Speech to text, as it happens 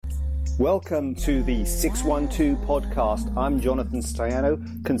Welcome to the 612 podcast. I'm Jonathan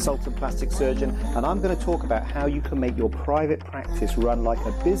Staiano, consultant plastic surgeon, and I'm going to talk about how you can make your private practice run like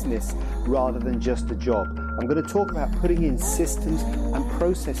a business rather than just a job. I'm going to talk about putting in systems and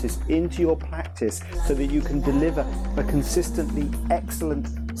processes into your practice so that you can deliver a consistently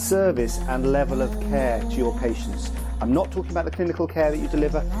excellent service and level of care to your patients. I'm not talking about the clinical care that you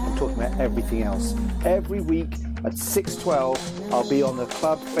deliver, I'm talking about everything else. Every week at 6:12, I'll be on the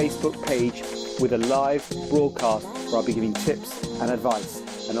club Facebook page with a live broadcast where I'll be giving tips and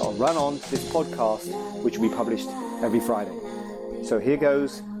advice. And it'll run on to this podcast, which will be published every Friday. So here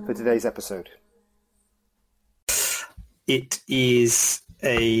goes for today's episode. It is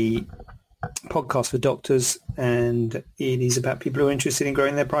a podcast for doctors, and it is about people who are interested in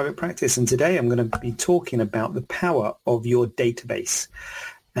growing their private practice. And today I'm going to be talking about the power of your database.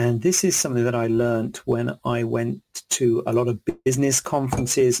 And this is something that I learned when I went to a lot of business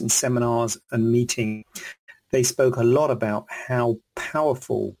conferences and seminars and meetings. They spoke a lot about how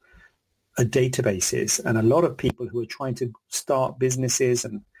powerful a database is. And a lot of people who are trying to start businesses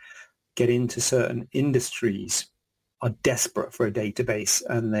and get into certain industries are desperate for a database,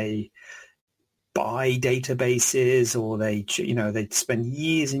 and they buy databases, or they spend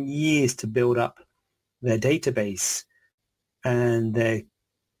years and years to build up their database, and they're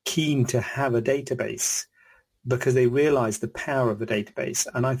keen to have a database because they realize the power of the database.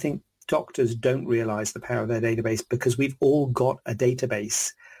 And I think doctors don't realize the power of their database because we've all got a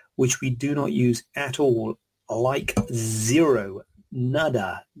database which we do not use at all, like zero,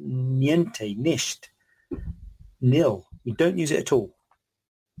 nada, niente, nicht, nil. We don't use it at all.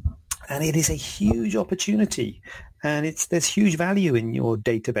 And it is a huge opportunity, and there's huge value in your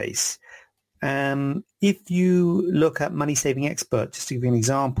database. If you look at Money Saving Expert, just to give you an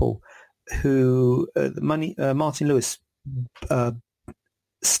example, who Martin Lewis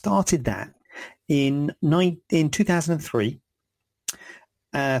started that in 2003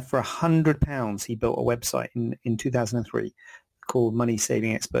 for £100. He built a website in 2003 called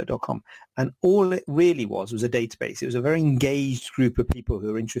moneysavingexpert.com, and all it really was a database. It was a very engaged group of people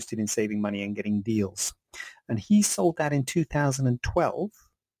who are interested in saving money and getting deals. And he sold that in 2012.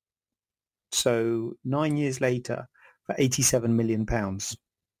 So 9 years later, for £87 million.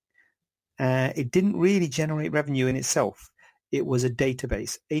 It didn't really generate revenue in itself. It was a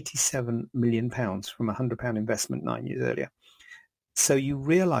database, £87 million from a £100 investment 9 years earlier. So you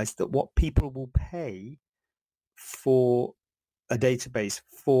realize that what people will pay for a database,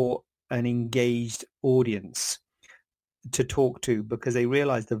 for an engaged audience to talk to, because they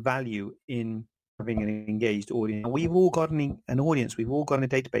realize the value in having an engaged audience. We've all got an audience, we've all got a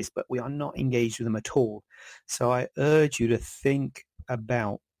database, but we are not engaged with them at all. So I urge you to think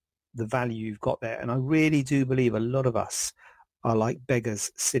about the value you've got there. And I really do believe a lot of us are like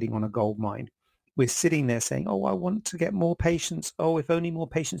beggars sitting on a gold mine. We're sitting there saying, oh, I want to get more patients. Oh, if only more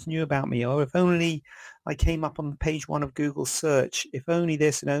patients knew about me. Or if only I came up on page 1 of Google search. If only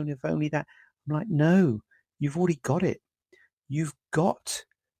this and only if only that. I'm like, no, you've already got it. You've got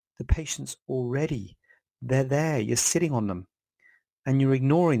the patients already. They're there. You're sitting on them and you're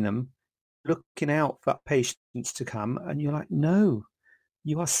ignoring them, looking out for patients to come. And you're like, no,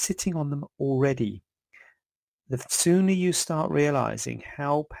 you are sitting on them already. The sooner you start realizing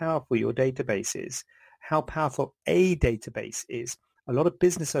how powerful your database is, how powerful a database is, a lot of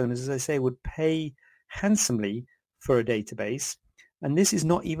business owners, as I say, would pay handsomely for a database. And this is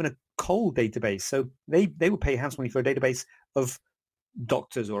not even a cold database. So they would pay handsomely for a database of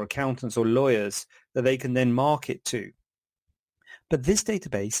doctors or accountants or lawyers that they can then market to. But this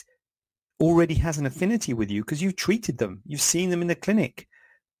database already has an affinity with you because you've treated them. You've seen them in the clinic.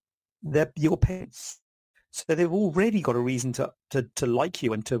 They're your patients. So they've already got a reason to like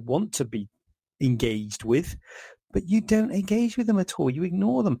you and to want to be engaged with, but you don't engage with them at all. You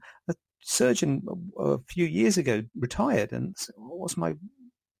ignore them. A surgeon a few years ago retired and said, what's my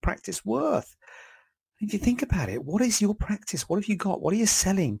practice worth? If you think about it, what is your practice? What have you got? What are you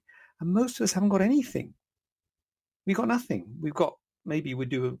selling? And most of us haven't got anything. We've got nothing. Maybe we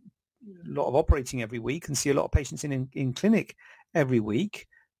do a lot of operating every week and see a lot of patients in clinic every week.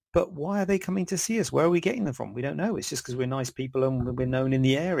 But why are they coming to see us? Where are we getting them from? We don't know. It's just because we're nice people and we're known in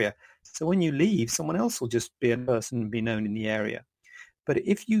the area. So when you leave, someone else will just be a person and be known in the area. But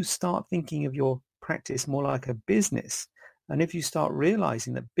if you start thinking of your practice more like a business, and if you start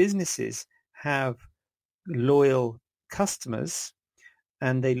realizing that businesses have loyal customers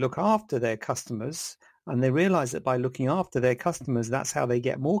and they look after their customers, and they realize that by looking after their customers, that's how they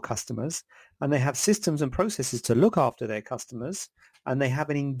get more customers, and they have systems and processes to look after their customers, and they have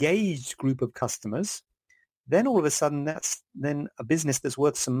an engaged group of customers, then all of a sudden that's then a business that's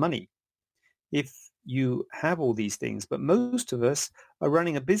worth some money. if you have all these things. But most of us are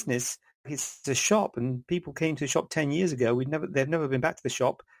running a business. It's a shop, and people came to the shop 10 years ago. They've never been back to the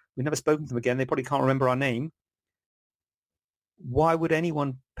shop. We've never spoken to them again. They probably can't remember our name. Why would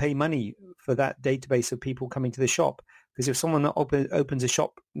anyone pay money for that database of people coming to the shop? Because if someone opens a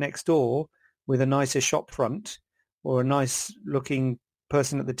shop next door with a nicer shop front or a nice looking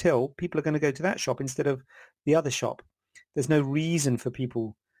person at the till, people are going to go to that shop instead of the other shop. There's no reason for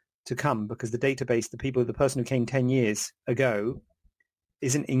people to come because the database, the person who came 10 years ago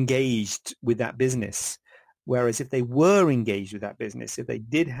isn't engaged with that business. Whereas if they were engaged with that business, if they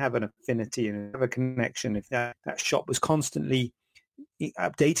did have an affinity and have a connection, if that shop was constantly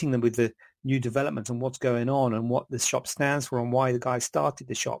updating them with the new developments and what's going on and what the shop stands for and why the guy started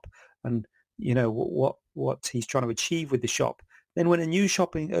the shop and, you know, what he's trying to achieve with the shop, then when a new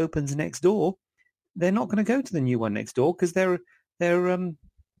shop opens next door, they're not going to go to the new one next door because they're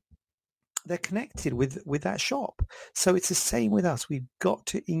connected with that shop. So it's the same with us. We've got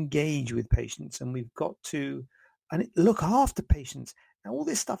to engage with patients and we've got to look after patients. Now, all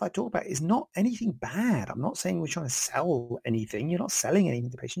this stuff I talk about is not anything bad. I'm not saying we're trying to sell anything. You're not selling anything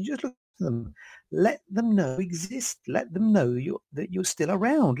to patients. You just look at them. Let them know you exist. Let them know that you're still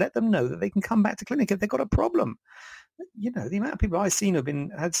around. Let them know that they can come back to clinic if they've got a problem. You know, the amount of people I've seen who've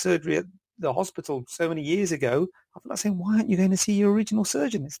had surgery at the hospital so many years ago, I'm not saying, why aren't you going to see your original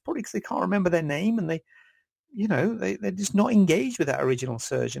surgeon? It's probably because they can't remember their name and they're just not engaged with that original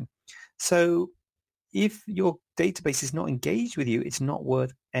surgeon. So if your database is not engaged with you, it's not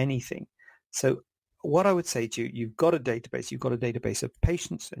worth anything. So what I would say to you, you've got a database of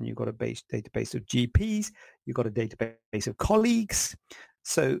patients and you've got a database of GPs, you've got a database of colleagues.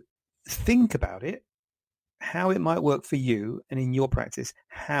 So think about it, how it might work for you and in your practice,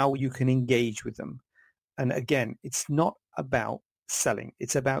 how you can engage with them. And again, it's not about selling,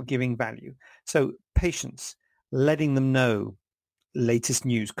 it's about giving value. So patients, letting them know latest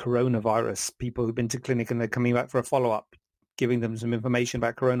news, coronavirus, people who've been to clinic and they're coming back for a follow-up, giving them some information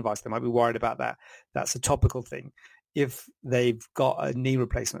about coronavirus. They might be worried about that. That's a topical thing. If they've got a knee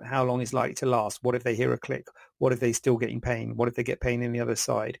replacement, how long is likely to last? What if they hear a click? What if they're still getting pain? What if they get pain in the other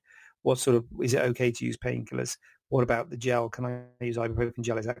side? What sort of, is it okay to use painkillers? What about the gel? Can I use ibuprofen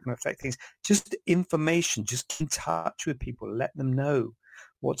gel? Is that going to affect things? Just information, just keep in touch with people. Let them know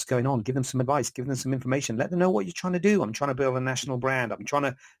what's going on. Give them some advice. Give them some information. Let them know what you're trying to do. I'm trying to build a national brand. I'm trying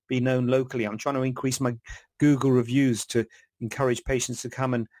to be known locally. I'm trying to increase my Google reviews to encourage patients to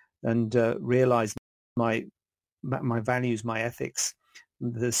come and realize my values, my ethics,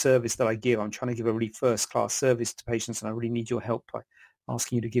 the service that I give. I'm trying to give a really first-class service to patients, and I really need your help by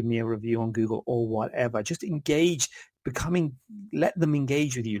asking you to give me a review on Google or whatever. Just engage, let them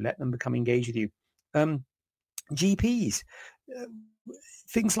engage with you. Let them become engaged with you. GPs,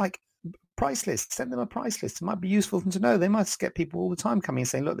 things like price lists, send them a price list. It might be useful for them to know. They must get people all the time coming and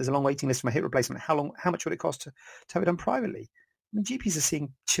saying, look, there's a long waiting list for my hip replacement. How much would it cost to have it done privately? I mean, GPs are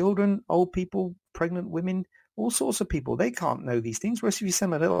seeing children, old people, pregnant women, all sorts of people. They can't know these things. Whereas if you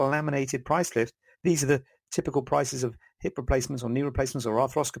send them a little laminated price list, these are the typical prices of hip replacements or knee replacements or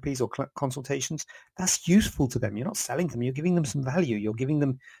arthroscopies or consultations. That's useful to them. You're not selling them. You're giving them some value. You're giving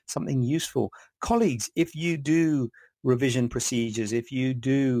them something useful. Colleagues, if you do revision procedures, if you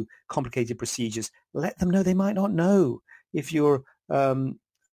do complicated procedures, let them know. They might not know. If you're a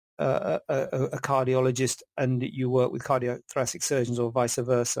cardiologist and you work with cardiothoracic surgeons or vice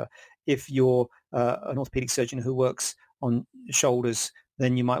versa, if you're an orthopedic surgeon who works on shoulders,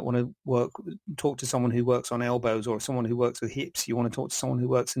 then you might want to talk to someone who works on elbows, or someone who works with hips. You want to talk to someone who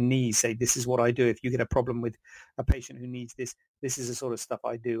works in knees. Say, this is what I do. If you get a problem with a patient who needs this, this is the sort of stuff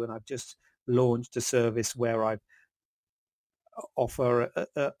I do. And I've just launched a service where I offer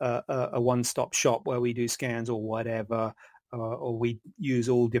a one-stop shop where we do scans or whatever, or we use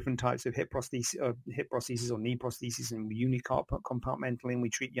all different types of hip prosthesis or knee prosthesis, and we compartmentally, and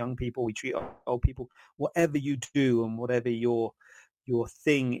we treat young people, we treat old people. Whatever you do and whatever your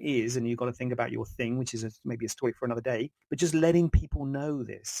thing is, and you've got to think about your thing, which is maybe a story for another day, but just letting people know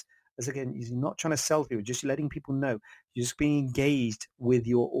this. As again, you're not trying to sell people, just letting people know. You're just being engaged with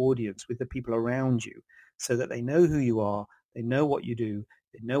your audience, with the people around you, so that they know who you are, they know what you do,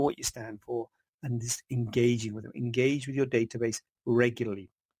 they know what you stand for, and just engaging with them. Engage with your database regularly.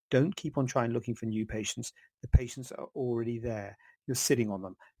 Don't keep on trying looking for new patients. The patients are already there. You're sitting on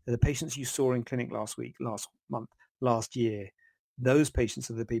them. They're the patients you saw in clinic last week, last month, last year. Those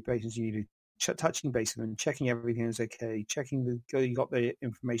patients are the patients you need to touching base with them, checking everything is okay, checking you got the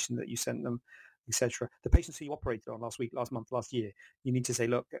information that you sent them, etc. The patients who you operated on last week, last month, last year, you need to say,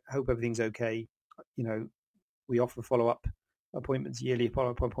 look, I hope everything's okay. You know, we offer follow-up appointments, yearly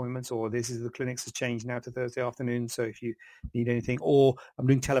follow-up appointments, or this is the clinics has changed now to Thursday afternoon. So if you need anything, or I'm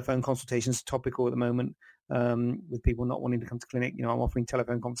doing telephone consultations, topical at the moment, with people not wanting to come to clinic. I'm offering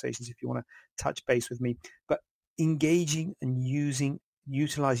telephone conversations if you want to touch base with me. But engaging and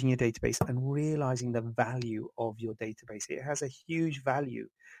utilizing your database and realizing the value of your database. It has a huge value,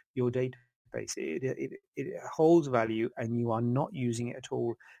 your database. It holds value, and you are not using it at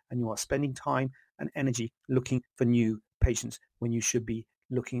all, and you are spending time and energy looking for new patients when you should be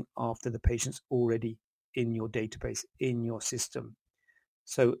looking after the patients already in your database, in your system.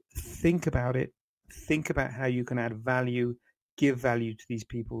 So think about it. Think about how you can add value, give value to these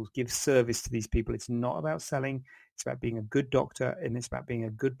people, give service to these people. It's not about selling. It's about being a good doctor, and it's about being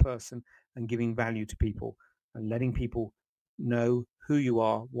a good person and giving value to people and letting people know who you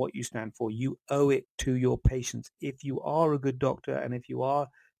are, what you stand for. You owe it to your patients. If you are a good doctor and if you are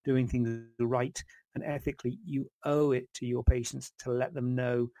doing things right and ethically, you owe it to your patients to let them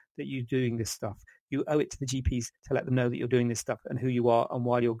know that you're doing this stuff. You owe it to the GPs to let them know that you're doing this stuff and who you are and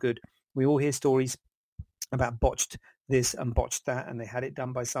why you're good. We all hear stories about botched this and botched that, and they had it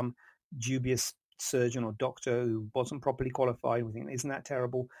done by some dubious surgeon or doctor who wasn't properly qualified. We think, isn't that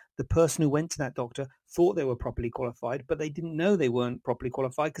terrible? The person who went to that doctor thought they were properly qualified, but they didn't know they weren't properly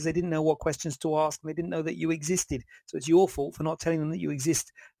qualified because they didn't know what questions to ask, and they didn't know that you existed. So it's your fault for not telling them that you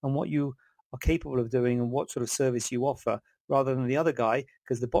exist and what you are capable of doing and what sort of service you offer, rather than the other guy,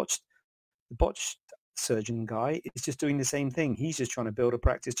 because the botched surgeon guy is just doing the same thing. He's just trying to build a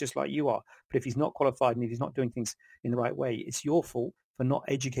practice just like you are. But if he's not qualified and if he's not doing things in the right way, it's your fault for not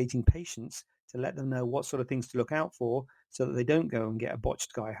educating patients to let them know what sort of things to look out for so that they don't go and get a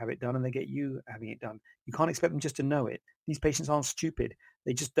botched guy have it done and they get you having it done. You can't expect them just to know it. These patients aren't stupid.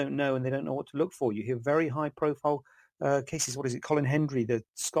 They just don't know, and they don't know what to look for. You hear very high profile cases. What is it? Colin Hendry, the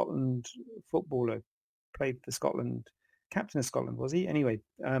Scotland footballer, played for Scotland, captain of Scotland, was he? Anyway,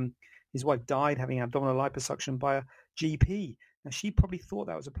 his wife died having abdominal liposuction by a GP. Now, she probably thought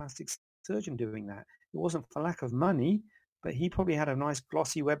that was a plastic surgeon doing that. It wasn't for lack of money, but he probably had a nice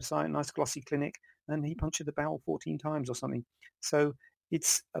glossy website, nice glossy clinic, and he punctured the bowel 14 times or something. So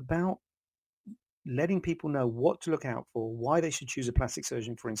it's about letting people know what to look out for, why they should choose a plastic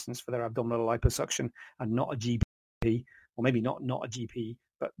surgeon, for instance, for their abdominal liposuction and not a GP, or maybe not a GP,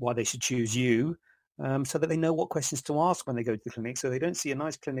 but why they should choose you. So that they know what questions to ask when they go to the clinic, so they don't see a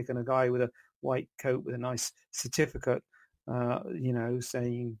nice clinic and a guy with a white coat with a nice certificate,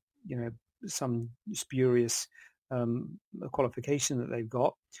 saying, some spurious qualification that they've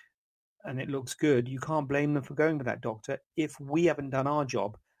got, and it looks good. You can't blame them for going to that doctor if we haven't done our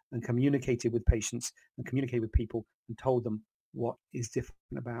job and communicated with patients and communicated with people and told them what is different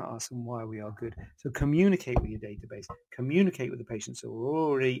about us and why we are good. So communicate with your database, communicate with the patients who are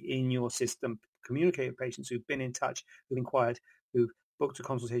already in your system, communicate with patients who've been in touch, who've inquired, who've booked a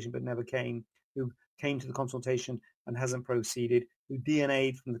consultation but never came, who came to the consultation and hasn't proceeded, who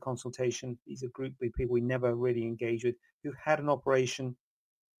DNA'd from the consultation. These are group of people we never really engage with, who had an operation.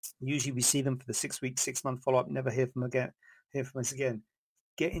 Usually we see them for the 6 week, 6 month follow-up, never hear from us again.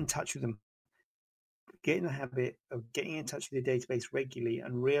 Get in touch with them. Get in the habit of getting in touch with your database regularly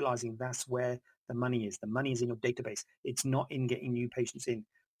and realizing that's where the money is. The money is in your database. It's not in getting new patients in.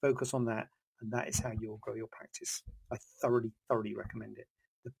 Focus on that, and that is how you'll grow your practice. I thoroughly, thoroughly recommend it.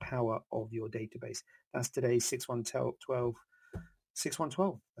 The power of your database. That's today's 6112. That's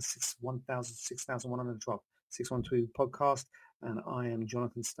 6112. 612 podcast. And I am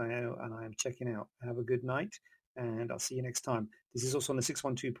Jonathan Stayo, and I am checking out. Have a good night, and I'll see you next time. This is also on the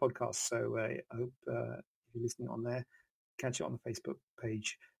 612 podcast, so I hope if you're listening on there, catch it on the Facebook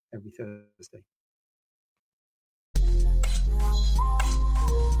page every Thursday.